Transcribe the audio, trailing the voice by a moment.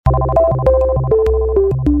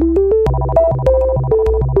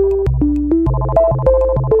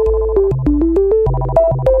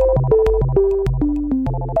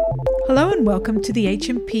and welcome to the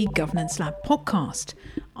HMP Governance Lab podcast.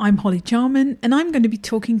 I'm Holly Jarman and I'm going to be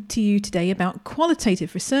talking to you today about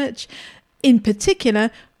qualitative research, in particular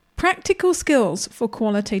practical skills for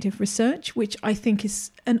qualitative research, which I think is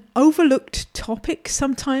an overlooked topic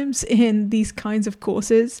sometimes in these kinds of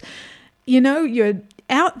courses. You know, you're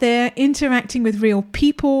out there interacting with real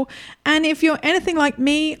people, and if you're anything like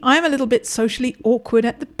me, I'm a little bit socially awkward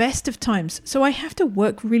at the best of times, so I have to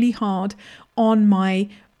work really hard on my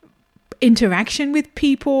interaction with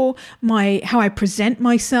people, how I present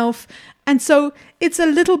myself. And so it's a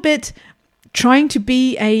little bit trying to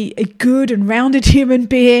be a good and rounded human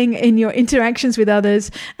being in your interactions with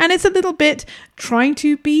others. And it's a little bit trying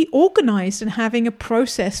to be organized and having a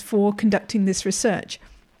process for conducting this research.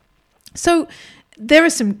 So there are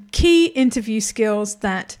some key interview skills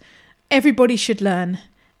that everybody should learn.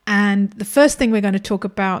 And the first thing we're going to talk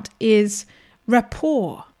about is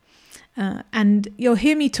rapport. And you'll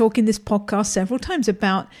hear me talk in this podcast several times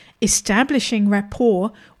about establishing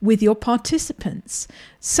rapport with your participants.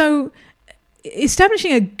 So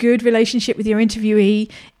establishing a good relationship with your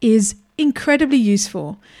interviewee is incredibly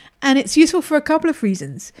useful. And it's useful for a couple of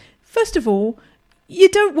reasons. First of all, you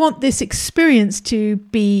don't want this experience to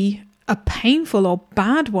be a painful or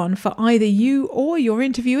bad one for either you or your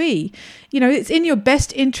interviewee. You know, it's in your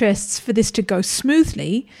best interests for this to go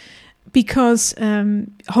smoothly, because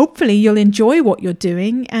hopefully you'll enjoy what you're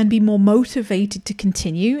doing and be more motivated to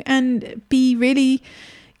continue and be really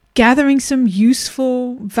gathering some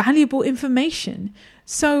useful, valuable information.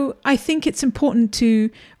 So I think it's important to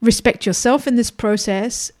respect yourself in this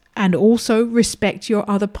process and also respect your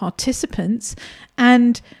other participants.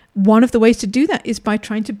 And one of the ways to do that is by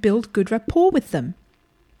trying to build good rapport with them.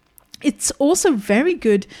 It's also very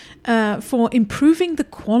good for improving the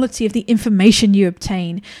quality of the information you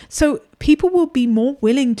obtain. So people will be more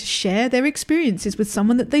willing to share their experiences with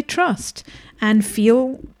someone that they trust and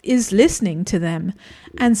feel is listening to them.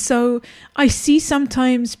 And so I see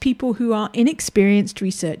sometimes people who are inexperienced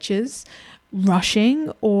researchers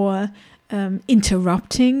rushing or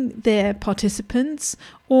interrupting their participants,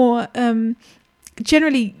 or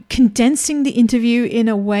generally condensing the interview in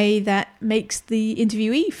a way that makes the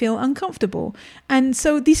interviewee feel uncomfortable. And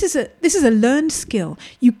so this is a learned skill.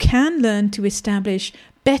 You can learn to establish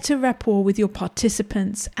better rapport with your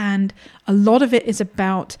participants, and a lot of it is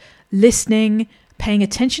about listening, paying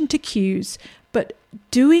attention to cues, but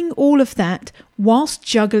doing all of that whilst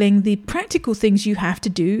juggling the practical things you have to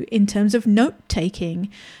do in terms of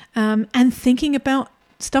note-taking, and thinking about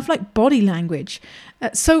stuff like body language.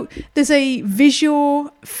 So there's a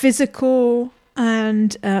visual, physical,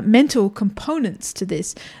 and mental components to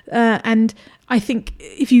this. And I think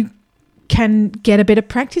if you can get a bit of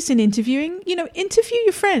practice in interviewing, interview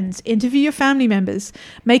your friends, interview your family members,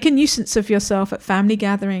 make a nuisance of yourself at family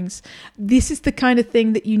gatherings. This is the kind of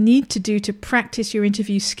thing that you need to do to practice your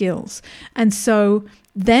interview skills. And so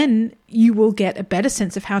then you will get a better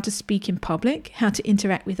sense of how to speak in public, how to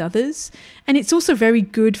interact with others. And it's also very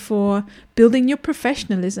good for building your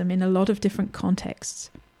professionalism in a lot of different contexts.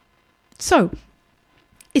 So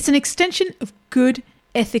it's an extension of good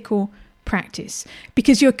ethical practice,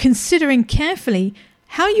 because you're considering carefully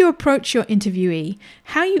how you approach your interviewee,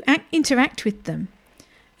 how you interact with them.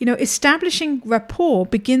 Establishing rapport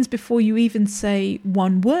begins before you even say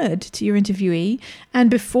one word to your interviewee and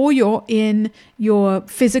before you're in your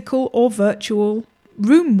physical or virtual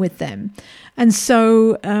room with them. And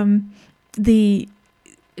so the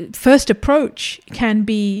first approach can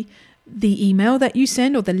be the email that you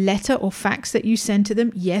send or the letter or fax that you send to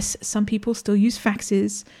them. Yes, some people still use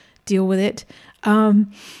faxes. Deal with it.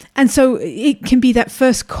 And so it can be that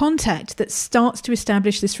first contact that starts to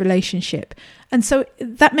establish this relationship. And so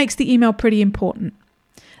that makes the email pretty important.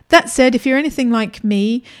 That said, if you're anything like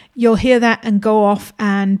me, you'll hear that and go off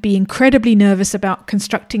and be incredibly nervous about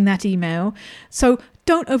constructing that email. So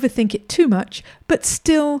don't overthink it too much, but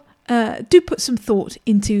still do put some thought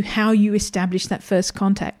into how you establish that first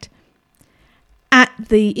contact. At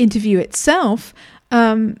the interview itself,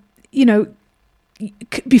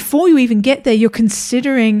 before you even get there, you're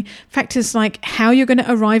considering factors like how you're going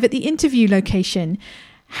to arrive at the interview location,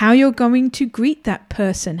 how you're going to greet that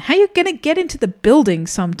person, how you're going to get into the building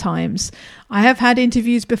sometimes. I have had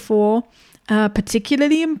interviews before,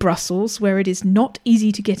 particularly in Brussels, where it is not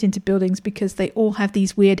easy to get into buildings because they all have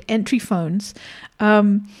these weird entry phones.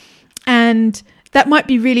 And that might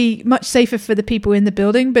be really much safer for the people in the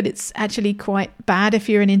building, but it's actually quite bad if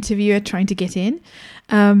you're an interviewer trying to get in.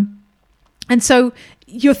 And so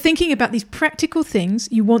you're thinking about these practical things.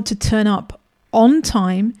 You want to turn up on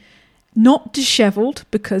time not disheveled,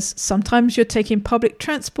 because sometimes you're taking public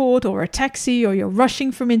transport or a taxi, or you're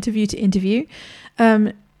rushing from interview to interview.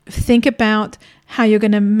 Think about how you're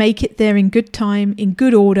going to make it there in good time, in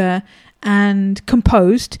good order, and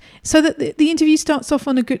composed, so that the interview starts off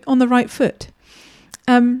on the right foot.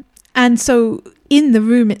 And so in the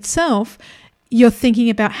room itself, you're thinking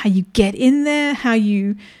about how you get in there, how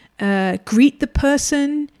you greet the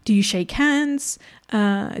person. Do you shake hands?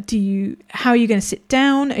 How are you going to sit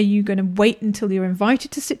down? Are you going to wait until you're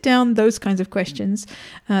invited to sit down? Those kinds of questions.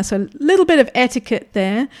 So a little bit of etiquette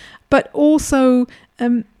there, but also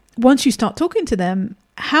once you start talking to them,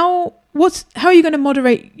 how are you going to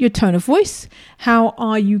moderate your tone of voice? How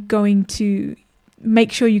are you going to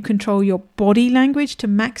make sure you control your body language to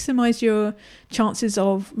maximize your chances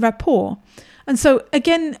of rapport? And so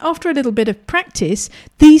again, after a little bit of practice,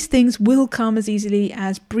 these things will come as easily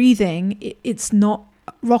as breathing. It's not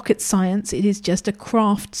rocket science. It is just a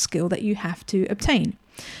craft skill that you have to obtain.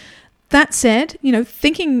 That said,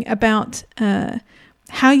 thinking about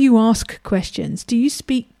how you ask questions. Do you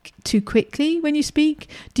speak too quickly when you speak?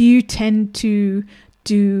 Do you tend to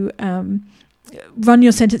run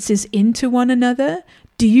your sentences into one another?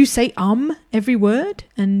 Do you say every word?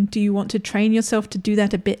 And do you want to train yourself to do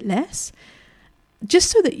that a bit less?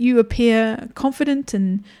 Just so that you appear confident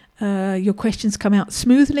and your questions come out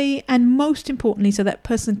smoothly, and most importantly, so that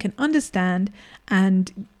person can understand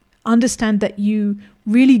that you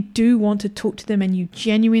really do want to talk to them and you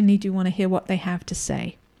genuinely do want to hear what they have to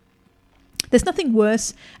say. There's nothing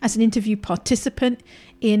worse as an interview participant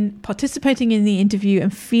in participating in the interview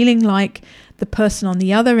and feeling like the person on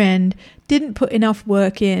the other end didn't put enough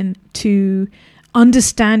work in to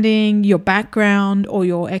understanding your background or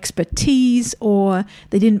your expertise, or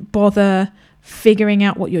they didn't bother figuring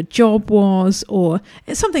out what your job was, or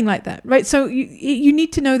something like that, right? So you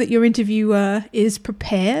need to know that your interviewer is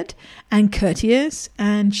prepared and courteous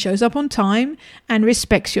and shows up on time and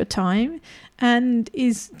respects your time and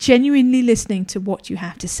is genuinely listening to what you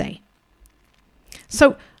have to say.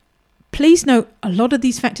 So please note, a lot of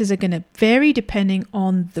these factors are going to vary depending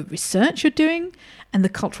on the research you're doing and the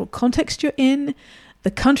cultural context you're in,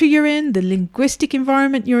 the country you're in, the linguistic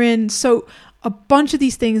environment you're in. So a bunch of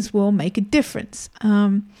these things will make a difference.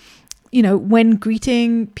 When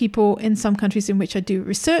greeting people in some countries in which I do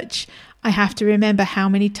research, I have to remember how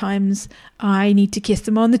many times I need to kiss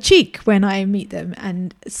them on the cheek when I meet them.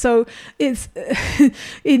 And so it's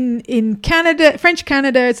in Canada, French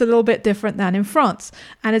Canada, it's a little bit different than in France.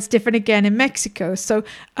 And it's different again in Mexico. So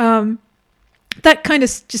that kind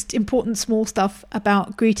of just important small stuff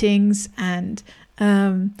about greetings and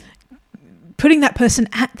putting that person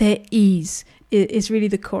at their ease is really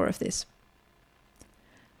the core of this.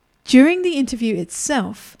 During the interview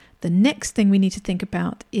itself, the next thing we need to think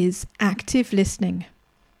about is active listening.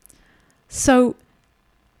 So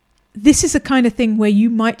this is a kind of thing where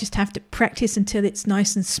you might just have to practice until it's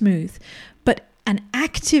nice and smooth. But an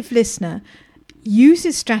active listener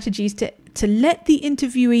uses strategies to let the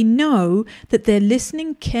interviewee know that they're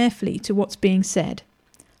listening carefully to what's being said.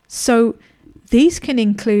 So these can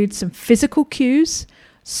include some physical cues.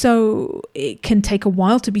 So it can take a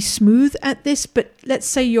while to be smooth at this, but let's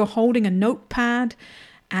say you're holding a notepad,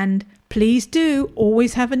 and please do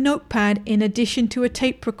always have a notepad in addition to a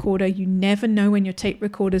tape recorder. You never know when your tape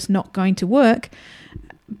recorder's not going to work,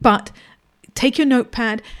 but take your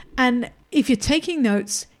notepad, and if you're taking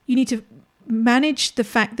notes, you need to manage the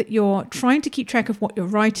fact that you're trying to keep track of what you're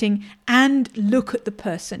writing and look at the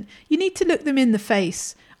person. You need to look them in the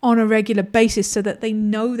face on a regular basis so that they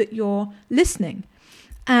know that you're listening.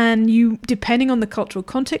 And you, depending on the cultural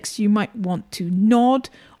context, you might want to nod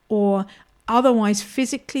or otherwise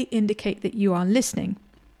physically indicate that you are listening.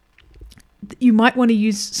 You might want to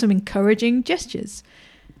use some encouraging gestures.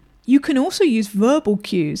 You can also use verbal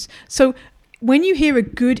cues. So when you hear a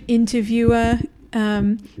good interviewer,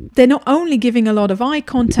 they're not only giving a lot of eye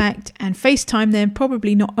contact and face time, they're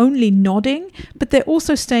probably not only nodding, but they're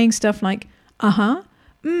also saying stuff like,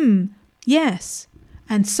 yes,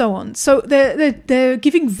 and so on. So they're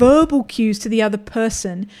giving verbal cues to the other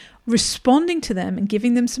person, responding to them and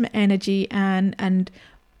giving them some energy and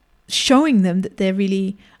showing them that they're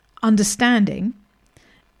really understanding.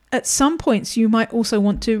 At some points, you might also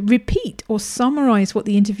want to repeat or summarize what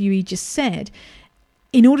the interviewee just said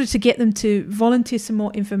in order to get them to volunteer some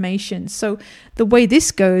more information. So the way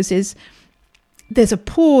this goes is there's a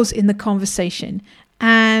pause in the conversation,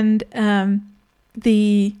 and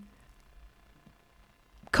the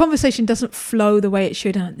conversation doesn't flow the way it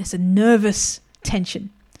should. There's a nervous tension.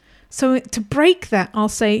 So to break that, I'll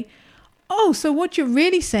say, so what you're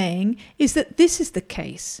really saying is that this is the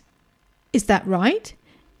case. Is that right?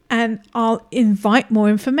 and I'll invite more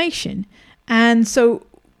information. And so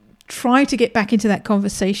try to get back into that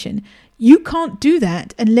conversation. You can't do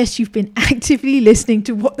that unless you've been actively listening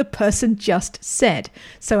to what the person just said.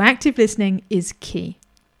 So active listening is key.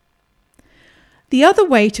 The other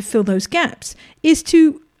way to fill those gaps is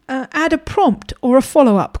to add a prompt or a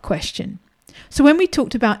follow-up question. So when we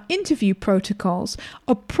talked about interview protocols,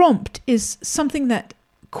 a prompt is something that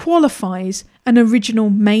qualifies an original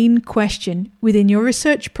main question within your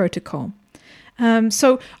research protocol.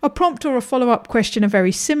 So a prompt or a follow-up question are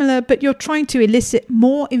very similar, but you're trying to elicit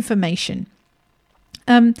more information.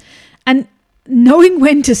 And knowing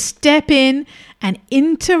when to step in and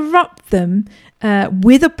interrupt them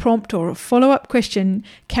with a prompt or a follow-up question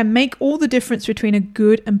can make all the difference between a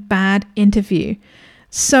good and bad interview.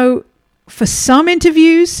 So for some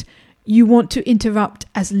interviews, you want to interrupt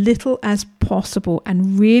as little as possible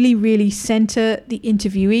and really, really center the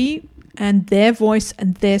interviewee and their voice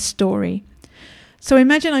and their story. So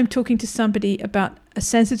imagine I'm talking to somebody about a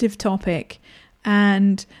sensitive topic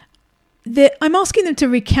and I'm asking them to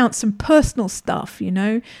recount some personal stuff,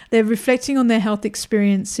 They're reflecting on their health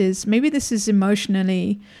experiences. Maybe this is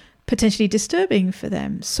emotionally potentially disturbing for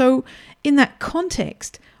them. So in that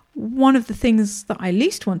context, one of the things that I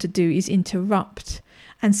least want to do is interrupt.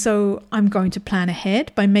 And so I'm going to plan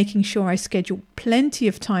ahead by making sure I schedule plenty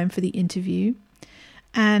of time for the interview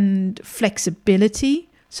and flexibility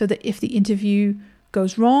so that if the interview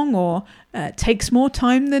goes wrong or takes more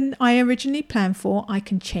time than I originally planned for, I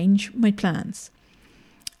can change my plans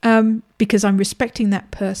because I'm respecting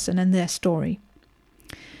that person and their story.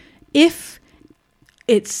 If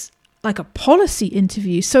it's like a policy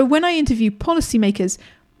interview, so when I interview policymakers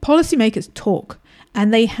talk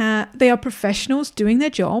and they are professionals doing their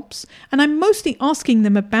jobs, and I'm mostly asking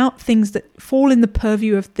them about things that fall in the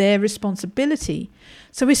purview of their responsibility.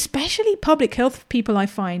 So especially public health people, I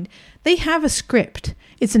find, they have a script.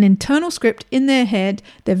 It's an internal script in their head.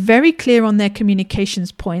 They're very clear on their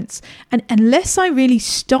communications points. And unless I really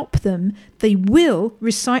stop them, they will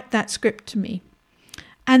recite that script to me.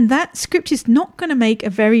 And that script is not going to make a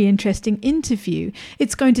very interesting interview.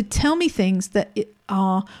 It's going to tell me things that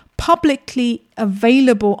are publicly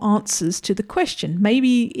available answers to the question.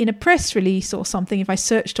 Maybe in a press release or something, if I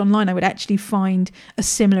searched online, I would actually find a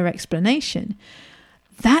similar explanation.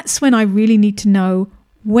 That's when I really need to know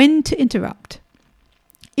when to interrupt.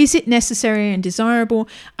 Is it necessary and desirable?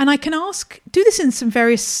 And I can do this in some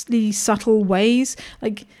variously subtle ways,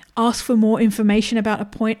 like ask for more information about a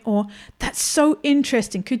point, or that's so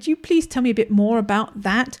interesting. Could you please tell me a bit more about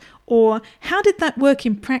that? Or how did that work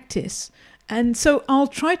in practice? And so I'll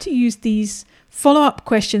try to use these follow-up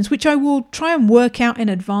questions, which I will try and work out in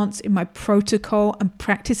advance in my protocol and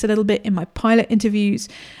practice a little bit in my pilot interviews.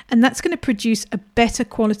 And that's going to produce a better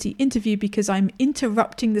quality interview because I'm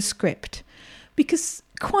interrupting the script. Because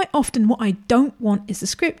quite often what I don't want is the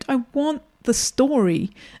script. I want the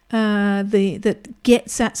story that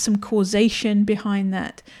gets at some causation behind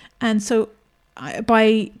that. And so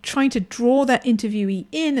by trying to draw that interviewee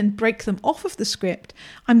in and break them off of the script,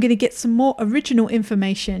 I'm going to get some more original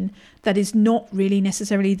information that is not really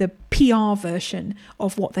necessarily the PR version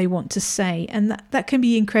of what they want to say. And that can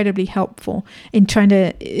be incredibly helpful in trying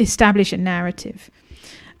to establish a narrative.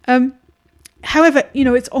 However,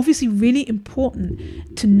 it's obviously really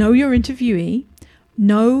important to know your interviewee,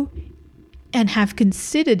 know and have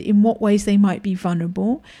considered in what ways they might be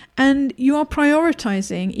vulnerable. And you are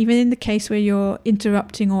prioritizing, even in the case where you're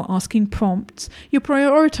interrupting or asking prompts, you're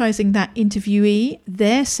prioritizing that interviewee,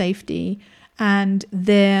 their safety, and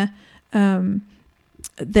their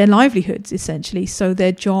livelihoods, essentially. So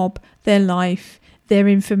their job, their life, their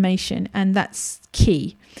information, and that's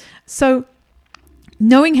key. So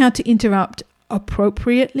knowing how to interrupt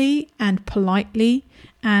appropriately and politely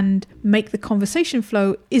and make the conversation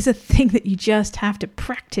flow is a thing that you just have to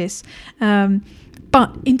practice.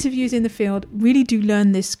 But interviews in the field really do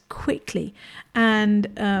learn this quickly. And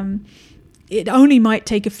it only might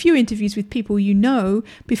take a few interviews with people you know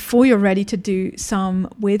before you're ready to do some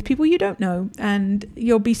with people you don't know. And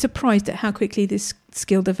you'll be surprised at how quickly this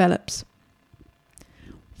skill develops.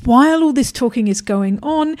 While all this talking is going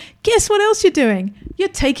on, guess what else you're doing? You're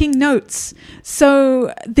taking notes.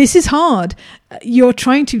 So this is hard. You're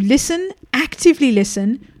trying to listen, actively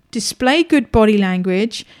listen, display good body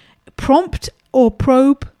language, prompt or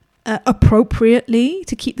probe appropriately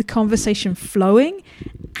to keep the conversation flowing,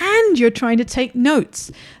 and you're trying to take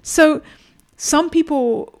notes. So some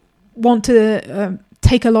people want to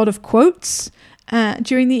take a lot of quotes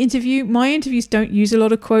during the interview. My interviews don't use a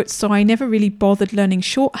lot of quotes, so I never really bothered learning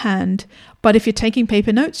shorthand. But if you're taking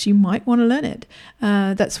paper notes, you might want to learn it.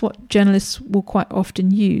 That's what journalists will quite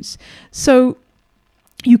often use. So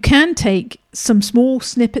you can take some small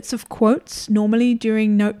snippets of quotes. Normally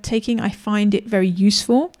during note-taking, I find it very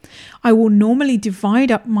useful. I will normally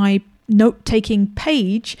divide up my note-taking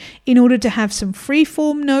page in order to have some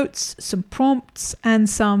free-form notes, some prompts, and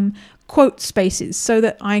some quote spaces so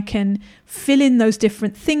that I can fill in those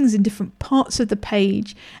different things in different parts of the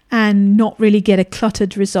page and not really get a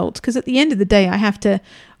cluttered result. Because at the end of the day, I have to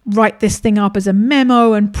write this thing up as a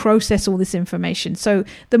memo and process all this information. So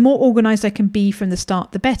the more organized I can be from the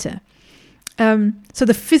start, the better. So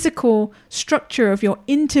the physical structure of your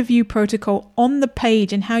interview protocol on the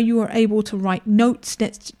page and how you are able to write notes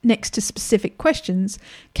next to specific questions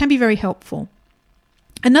can be very helpful.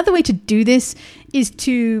 Another way to do this is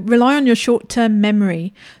to rely on your short-term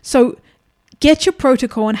memory. So get your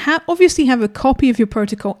protocol and obviously have a copy of your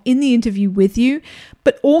protocol in the interview with you,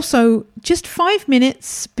 but also just 5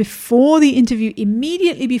 minutes before the interview,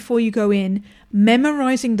 immediately before you go in,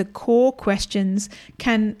 memorizing the core questions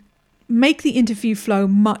can make the interview flow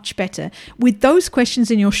much better. With those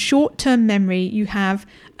questions in your short-term memory, you have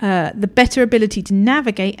the better ability to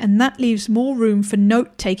navigate, and that leaves more room for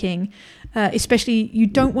note-taking. Especially, you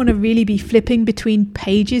don't want to really be flipping between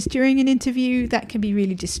pages during an interview. That can be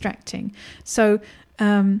really distracting. So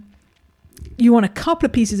you want a couple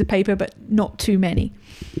of pieces of paper, but not too many.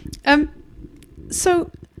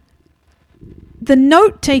 So the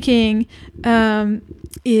note-taking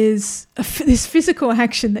is this physical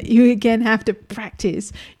action that you again have to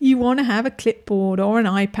practice. You want to have a clipboard or an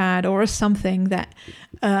iPad or something that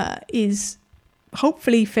is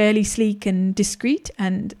hopefully fairly sleek and discreet,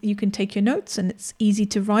 and you can take your notes and it's easy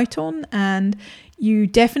to write on. And you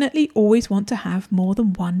definitely always want to have more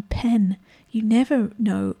than one pen. You never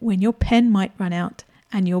know when your pen might run out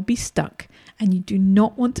and you'll be stuck, and you do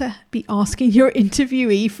not want to be asking your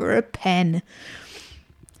interviewee for a pen.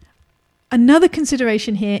 Another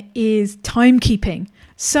consideration here is timekeeping.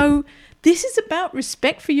 So this is about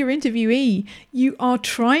respect for your interviewee. You are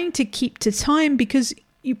trying to keep to time because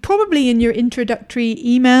you probably in your introductory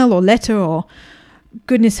email or letter or,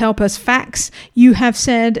 goodness help us, fax, you have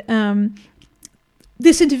said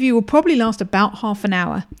this interview will probably last about half an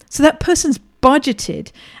hour. So that person's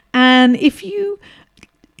budgeted. And if you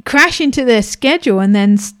crash into their schedule and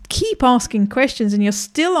then keep asking questions and you're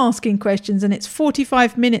still asking questions and it's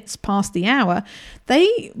 45 minutes past the hour,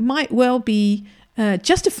 they might well be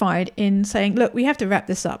justified in saying, look, we have to wrap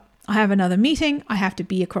this up. I have another meeting. I have to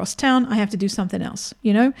be across town. I have to do something else,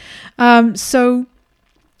 So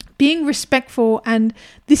being respectful, and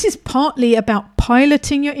this is partly about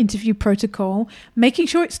piloting your interview protocol, making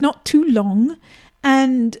sure it's not too long,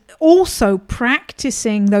 and also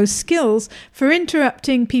practicing those skills for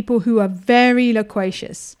interrupting people who are very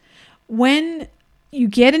loquacious. When you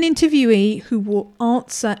get an interviewee who will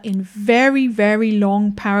answer in very, very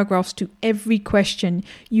long paragraphs to every question,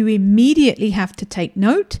 you immediately have to take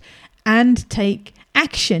note and take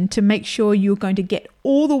action to make sure you're going to get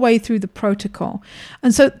all the way through the protocol.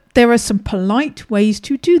 And so there are some polite ways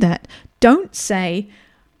to do that. Don't say,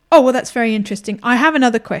 oh, well, that's very interesting. I have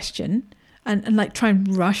another question, and like try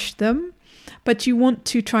and rush them. But you want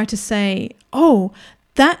to try to say, oh,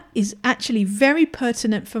 that is actually very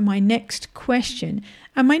pertinent for my next question.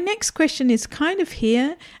 And my next question is kind of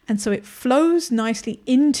here. And so it flows nicely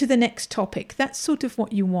into the next topic. That's sort of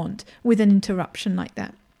what you want with an interruption like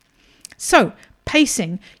that. So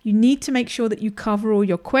pacing, you need to make sure that you cover all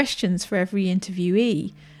your questions for every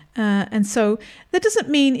interviewee. And so that doesn't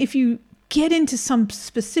mean if you get into some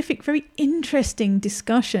specific, very interesting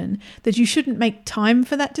discussion that you shouldn't make time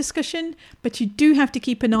for that discussion, but you do have to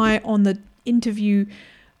keep an eye on the interview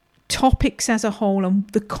topics as a whole and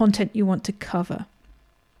the content you want to cover.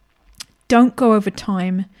 Don't go over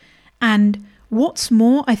time. And what's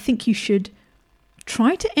more, I think you should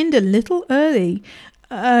try to end a little early.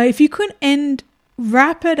 If you can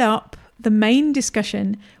wrap it up, the main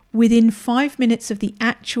discussion, within 5 minutes of the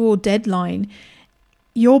actual deadline,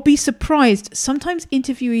 you'll be surprised. Sometimes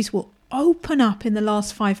interviewees will open up in the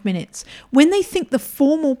last 5 minutes. When they think the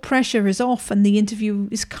formal pressure is off and the interview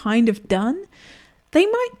is kind of done, they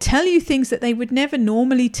might tell you things that they would never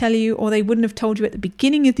normally tell you, or they wouldn't have told you at the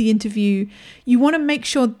beginning of the interview. You want to make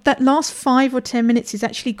sure that last 5 or 10 minutes is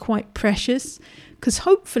actually quite precious, because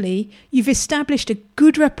hopefully you've established a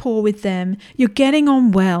good rapport with them, you're getting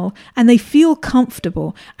on well, and they feel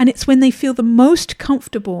comfortable. And it's when they feel the most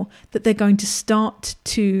comfortable that they're going to start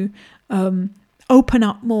to open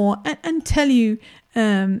up more and tell you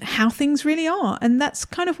how things really are. And that's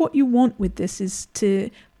kind of what you want with this, is to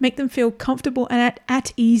make them feel comfortable and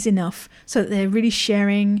at ease enough so that they're really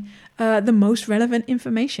sharing the most relevant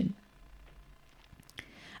information.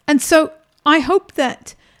 And so I hope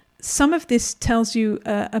that some of this tells you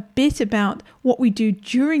a bit about what we do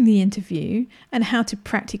during the interview and how to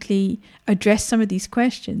practically address some of these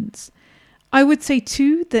questions. I would say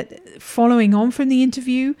too that following on from the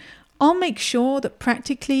interview, I'll make sure that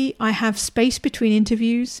practically I have space between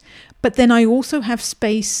interviews, but then I also have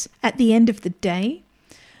space at the end of the day.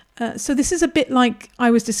 So this is a bit like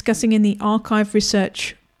I was discussing in the archive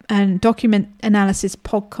research and document analysis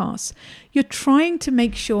podcast. You're trying to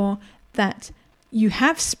make sure that you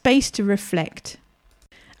have space to reflect.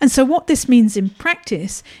 And so what this means in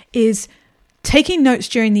practice is taking notes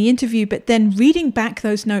during the interview, but then reading back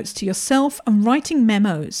those notes to yourself and writing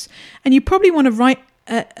memos. And you probably want to write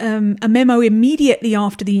a memo immediately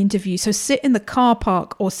after the interview. So sit in the car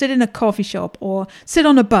park or sit in a coffee shop or sit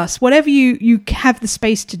on a bus, whatever you have the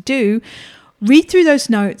space to do. Read through those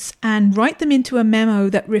notes and write them into a memo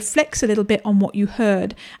that reflects a little bit on what you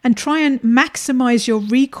heard, and try and maximize your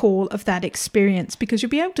recall of that experience, because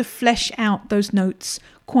you'll be able to flesh out those notes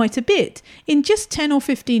quite a bit in just 10 or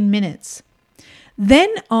 15 minutes. Then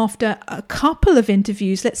after a couple of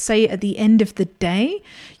interviews, let's say at the end of the day,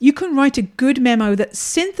 you can write a good memo that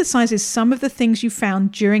synthesizes some of the things you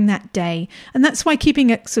found during that day. And that's why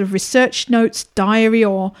keeping a sort of research notes, diary,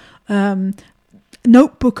 or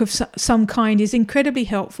notebook of some kind is incredibly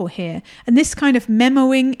helpful here. And this kind of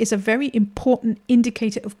memoing is a very important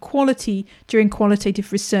indicator of quality during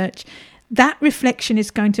qualitative research. That reflection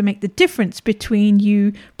is going to make the difference between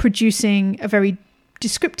you producing a very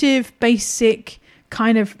descriptive, basic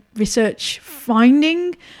kind of research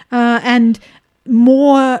finding and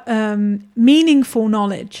more meaningful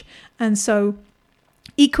knowledge. And so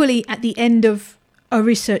equally at the end of a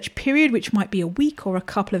research period, which might be a week or a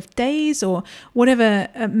couple of days or whatever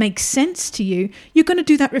makes sense to you, you're going to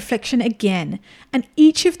do that reflection again. And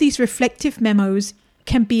each of these reflective memos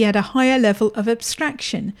can be at a higher level of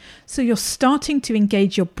abstraction. So you're starting to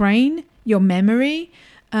engage your brain, your memory,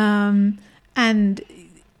 and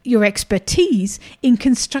your expertise in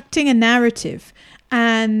constructing a narrative.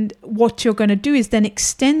 And what you're going to do is then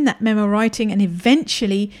extend that memo writing, and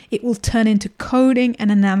eventually it will turn into coding and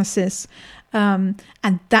analysis.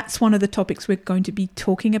 And that's one of the topics we're going to be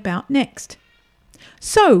talking about next.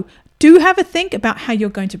 So do have a think about how you're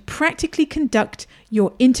going to practically conduct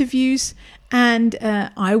your interviews, and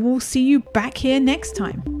I will see you back here next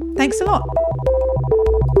time. Thanks a lot.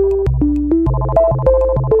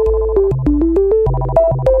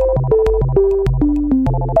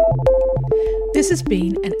 This has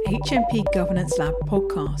been an HMP Governance Lab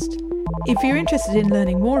podcast. If you're interested in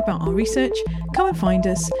learning more about our research, come and find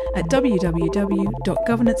us at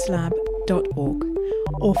www.governancelab.org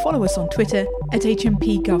or follow us on Twitter at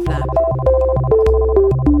HMP GovLab.